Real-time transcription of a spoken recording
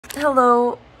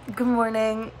Hello, good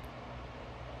morning.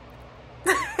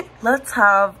 Let's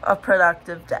have a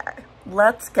productive day.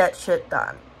 Let's get shit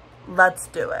done. Let's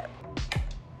do it.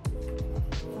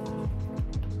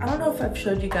 I don't know if I've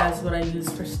showed you guys what I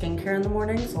use for skincare in the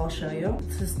morning, so I'll show you.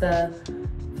 This is the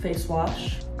face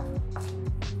wash.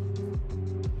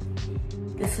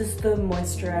 This is the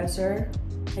moisturizer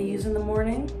I use in the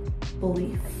morning,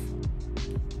 Belief.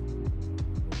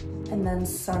 And then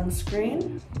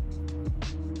sunscreen.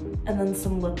 And then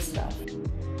some lip stuff.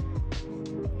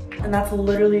 And that's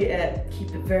literally it.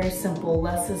 Keep it very simple.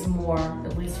 Less is more,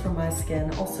 at least for my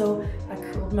skin. Also, I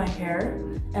curled my hair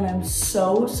and I'm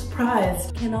so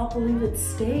surprised. Cannot believe it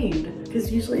stayed.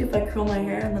 Because usually if I curl my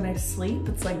hair and then I sleep,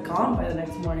 it's like gone by the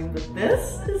next morning. But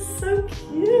this is so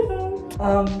cute.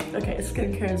 Okay,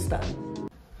 skincare is done.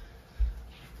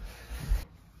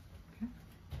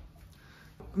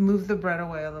 Move the bread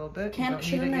away a little bit.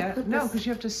 Shouldn't I put No, because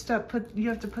you have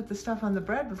to put the stuff on the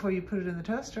bread before you put it in the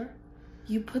toaster.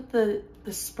 You put the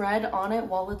spread on it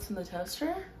while it's in the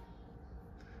toaster?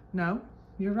 No,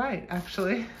 you're right,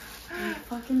 actually. You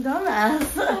fucking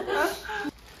dumbass.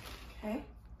 Okay.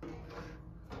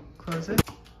 Close it.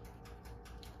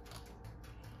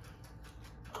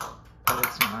 But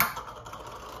it's not.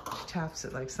 She taps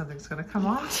it like something's gonna come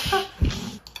off.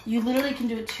 You literally can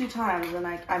do it 2 times, and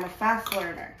I'm a fast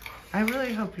learner. I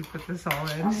really hope you put this all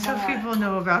in so people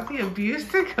know about the abuse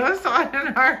that goes on in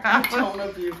our house. I don't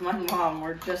abuse my mom.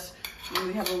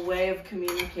 We have a way of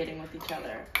communicating with each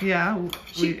other. Yeah.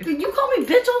 You call me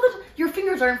bitch all the time. Your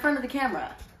fingers are in front of the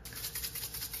camera.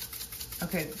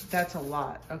 Okay, that's a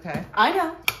lot, okay? I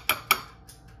know.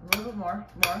 A little bit more.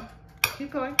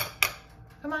 Keep going.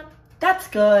 Come on. That's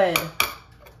good.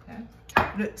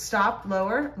 Okay. Stop,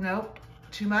 lower. Nope.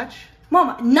 Too much?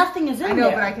 Mom, nothing is in there. I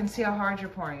know, but I can see how hard you're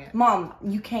pouring it. Mom,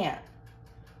 you can't.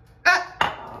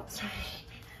 Ah! Sorry.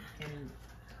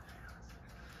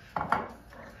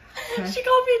 Okay. She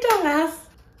called me a dumbass.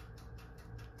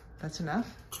 That's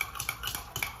enough?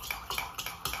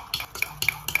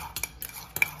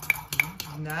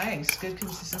 Nice, good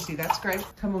consistency. That's great.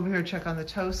 Come over here, check on the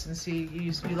toast and see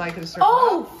you like it a certain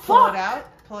amount. Pull Fuck. it out.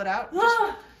 Pull it out.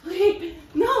 Wait,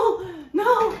 no.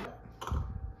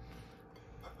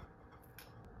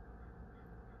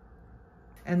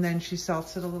 And then she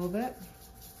salts it a little bit.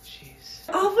 Jeez.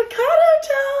 Avocado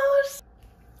toast.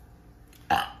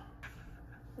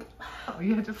 Oh,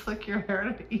 you had to flick your hair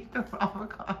to eat the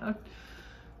avocado.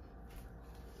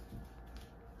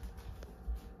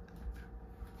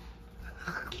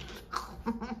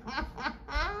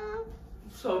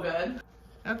 So good.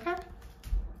 Okay.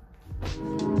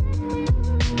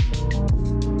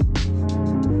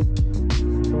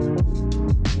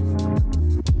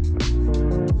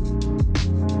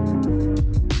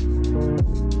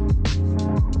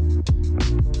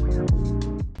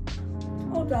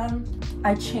 All done.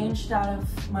 I changed out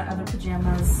of my other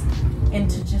pajamas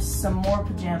into just some more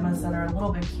pajamas that are a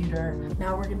little bit cuter.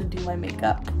 Now we're gonna do my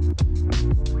makeup.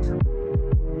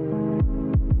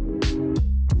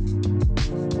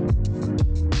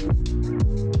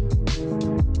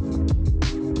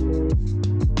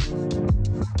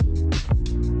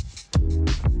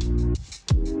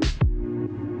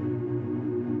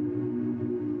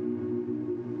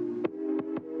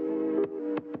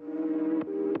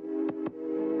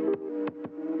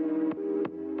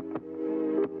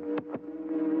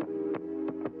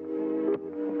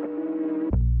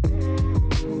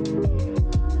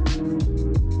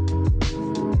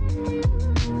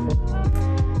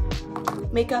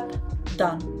 Makeup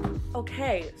done.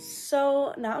 Okay,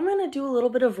 so now I'm gonna do a little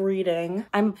bit of reading.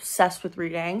 I'm obsessed with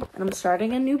reading and I'm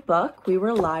starting a new book, We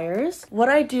Were Liars. What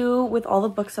I do with all the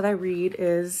books that I read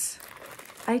is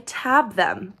I tab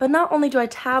them, but not only do I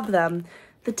tab them,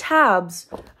 the tabs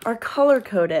are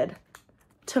color-coded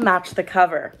to match the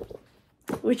cover,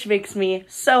 which makes me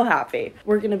so happy.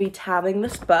 We're gonna be tabbing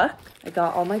this book. I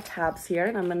got all my tabs here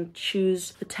and I'm gonna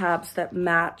choose the tabs that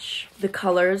match the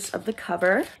colors of the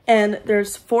cover. And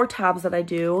there's 4 tabs that I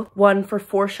do. One for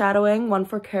foreshadowing, one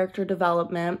for character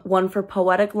development, one for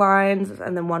poetic lines,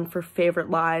 and then one for favorite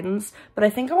lines. But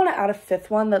I think I wanna add a 5th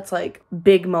one that's like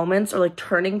big moments or like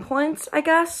turning points, I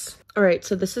guess. All right,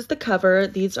 so this is the cover.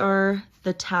 These are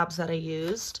the tabs that I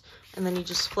used. And then you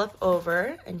just flip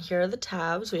over and here are the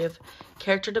tabs. We have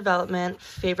character development,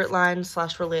 favorite lines /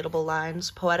 relatable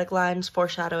lines, poetic lines,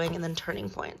 foreshadowing, and then turning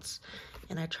points.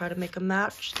 And I try to make them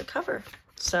match the cover.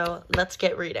 So let's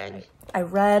get reading. I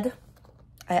read,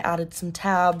 I added some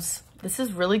tabs. This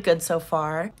is really good so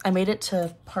far. I made it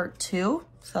to part 2.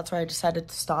 So that's where I decided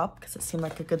to stop because it seemed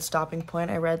like a good stopping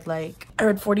point. I read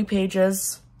 40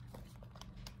 pages.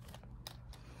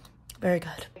 Very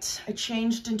good. I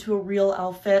changed into a real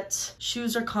outfit.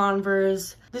 Shoes are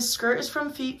Converse. This skirt is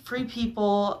from Free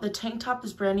People. The tank top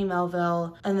is Brandy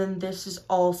Melville. And then this is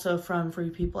also from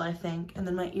Free People, I think. And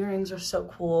then my earrings are so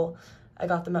cool. I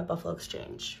got them at Buffalo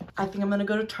Exchange. I think I'm gonna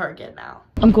go to Target now.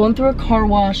 I'm going through a car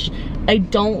wash. I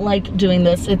don't like doing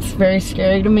this. It's very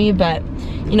scary to me, but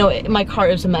you know, my car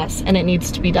is a mess and it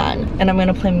needs to be done. And I'm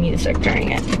gonna play music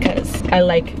during it because I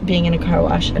like being in a car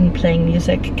wash and playing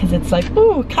music because it's like,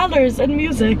 ooh, colors and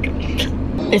music.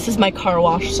 This is my car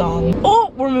wash song.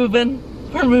 Oh, we're moving.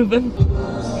 We're moving.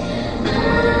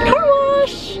 Car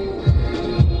wash.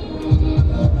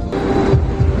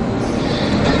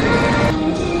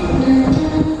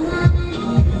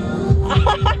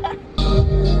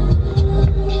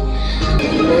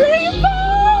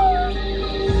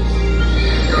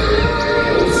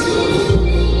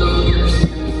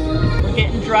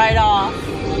 Dried off.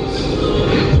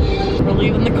 We're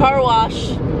leaving the car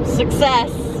wash.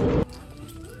 Success.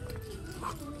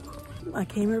 I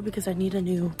came here because I need a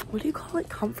new, what do you call it?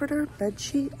 Comforter? Bed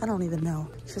sheet? I don't even know.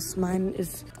 It's just mine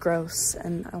is gross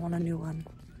and I want a new one.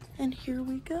 And here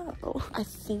we go. I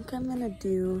think I'm gonna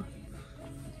do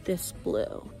this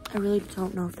blue. I really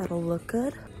don't know if that'll look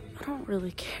good. I don't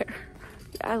really care.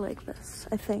 Yeah, I like this,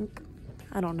 I think.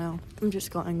 I don't know. I'm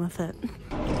just going with it.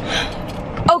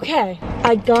 Okay,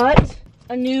 I got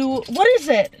a new, what is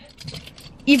it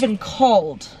even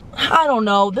called? I don't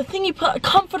know, the thing you put,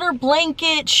 comforter,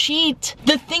 blanket, sheet,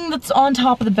 the thing that's on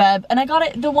top of the bed. And I got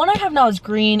it, the one I have now is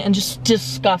green and just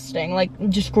disgusting, like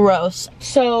just gross.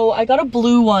 So I got a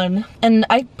blue one and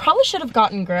I probably should have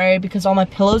gotten gray because all my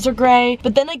pillows are gray.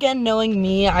 But then again, knowing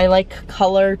me, I like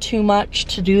color too much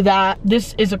to do that.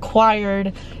 This is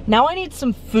acquired. Now I need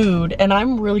some food and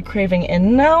I'm really craving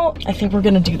In-N-Out. I think we're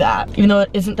gonna do that. Even though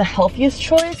it isn't the healthiest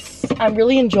choice, I'm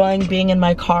really enjoying being in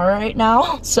my car right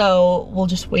now. So we'll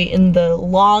just wait in the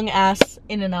long ass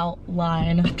In-N-Out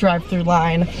line, drive-through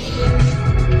line,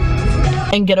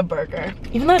 and get a burger.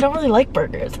 Even though I don't really like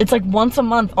burgers. It's like once a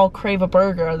month I'll crave a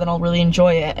burger, then I'll really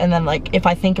enjoy it. And then like if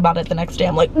I think about it the next day,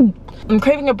 I'm like, ooh, I'm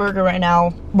craving a burger right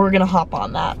now. We're gonna hop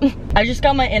on that. I just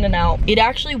got my In-N-Out. It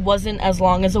actually wasn't as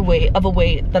long as a wait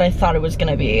that I thought it was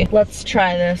gonna be. Let's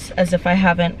try this as if I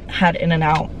haven't had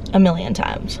In-N-Out a million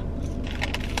times.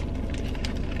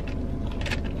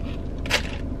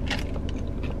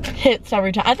 Hits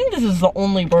every time. I think this is the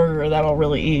only burger that I'll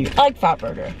really eat. I like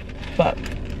Fatburger, but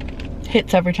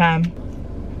hits every time.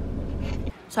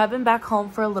 So I've been back home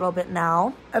for a little bit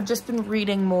now. I've just been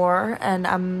reading more and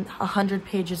I'm 100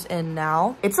 pages in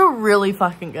now. It's a really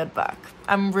fucking good book.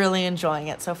 I'm really enjoying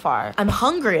it so far. I'm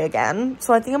hungry again,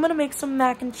 so I think I'm gonna make some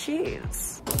mac and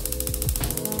cheese.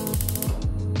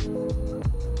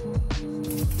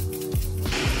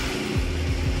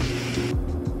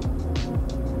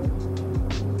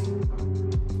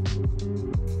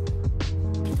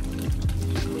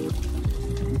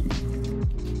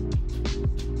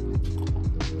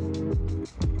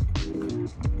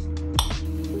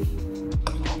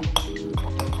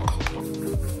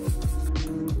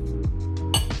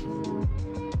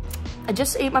 I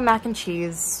just ate my mac and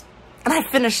cheese and I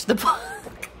finished the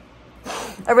book.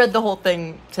 I read the whole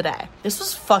thing today. This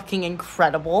was fucking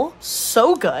incredible.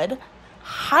 So good.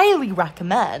 Highly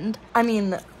recommend. I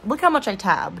mean, look how much I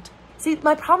tabbed. See,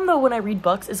 my problem though when I read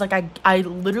books is like I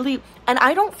literally, and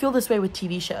I don't feel this way with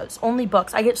TV shows, only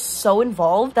books. I get so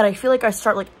involved that I feel like I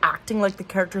start like acting like the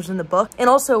characters in the book. And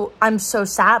also, I'm so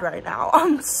sad right now.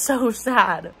 I'm so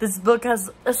sad. This book has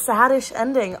a saddish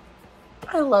ending.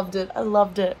 I loved it. I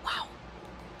loved it. Wow.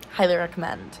 Highly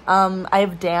recommend. I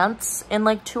have dance in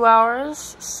like 2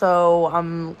 hours, so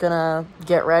I'm gonna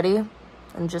get ready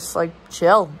and just like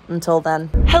chill until then.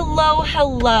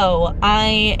 Hello.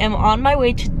 I am on my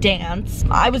way to dance.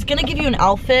 I was gonna give you an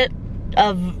outfit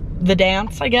of the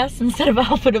dance, I guess, instead of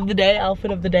outfit of the day,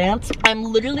 outfit of the dance. I'm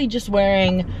literally just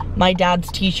wearing my dad's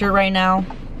t-shirt right now.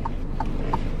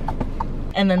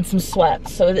 And then some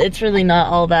sweats, so it's really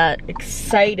not all that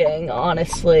exciting,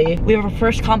 honestly. We have our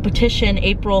first competition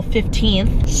April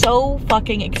 15th. So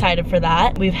fucking excited for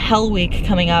that. We have Hell Week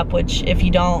coming up, which if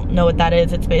you don't know what that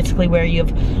is, it's basically where you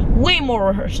have way more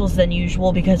rehearsals than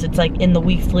usual because it's like in the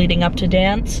weeks leading up to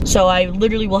dance. So I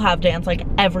literally will have dance like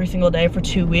every single day for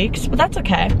 2 weeks, but that's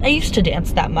okay. I used to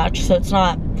dance that much, so it's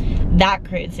not that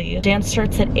crazy. Dance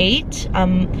starts at 8.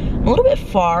 I'm a little bit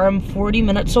far. I'm 40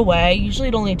 minutes away. Usually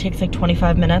it only takes like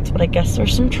 25 minutes, but I guess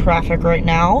there's some traffic right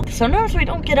now. Sometimes we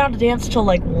don't get out of dance till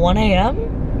like 1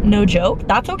 a.m. No joke.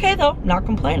 That's okay though. Not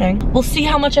complaining. We'll see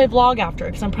how much I vlog after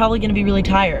because I'm probably gonna be really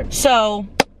tired. So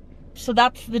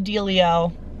that's the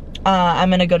dealio. I'm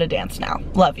gonna go to dance now.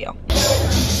 Love you.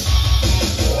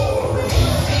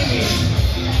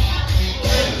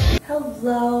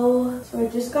 Hello. So I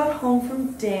just got home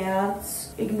from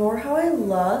dance. Ignore how I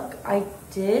look. I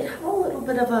did have a little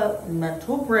bit of a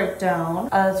mental breakdown.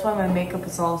 That's why my makeup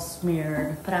is all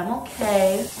smeared. But I'm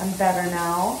okay. I'm better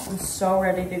now. I'm so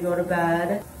ready to go to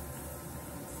bed.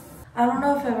 I don't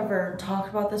know if I've ever talked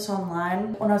about this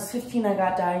online. When I was 15, I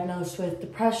got diagnosed with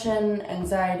depression,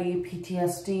 anxiety,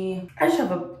 PTSD. I just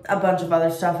have a bunch of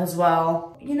other stuff as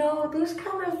well. You know, these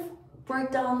kind of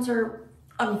breakdowns are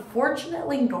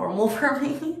unfortunately normal for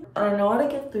me. I know how to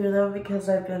get through them because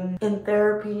I've been in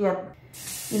therapy and,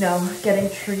 you know, getting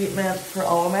treatment for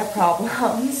all of my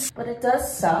problems. But it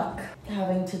does suck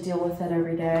having to deal with it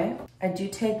every day. I do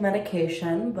take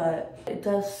medication, but it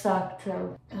does suck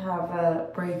to have a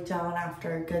breakdown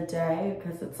after a good day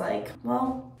because it's like,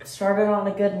 well, started on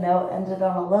a good note, ended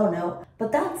on a low note,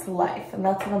 but that's life and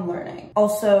that's what I'm learning.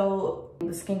 Also, the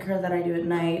skincare that I do at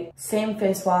night, same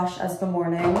face wash as the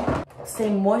morning,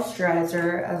 same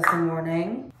moisturizer as the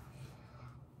morning,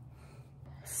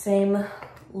 same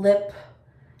lip.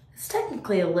 It's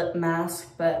technically a lip mask,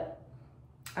 but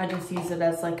I just use it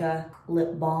as like a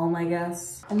lip balm, I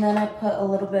guess. And then I put a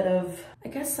little bit of, I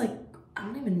guess like, I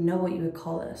don't even know what you would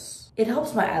call this. It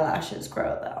helps my eyelashes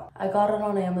grow though. I got it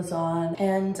on Amazon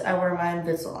and I wear my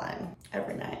Invisalign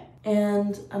every night.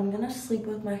 And I'm gonna sleep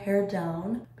with my hair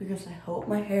down because I hope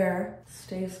my hair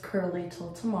stays curly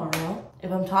till tomorrow.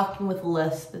 If I'm talking with a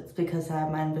lisp, it's because I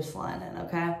have my Invisalign in,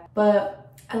 okay?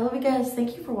 But I love you guys.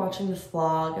 Thank you for watching this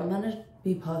vlog. I'm gonna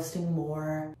be posting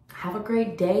more. Have a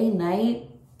great day, night,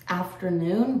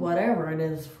 afternoon, whatever it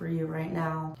is for you right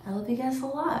now. I love you guys a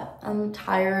lot. I'm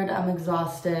tired, I'm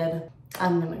exhausted.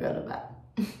 I'm gonna go to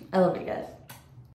bed. I love you guys.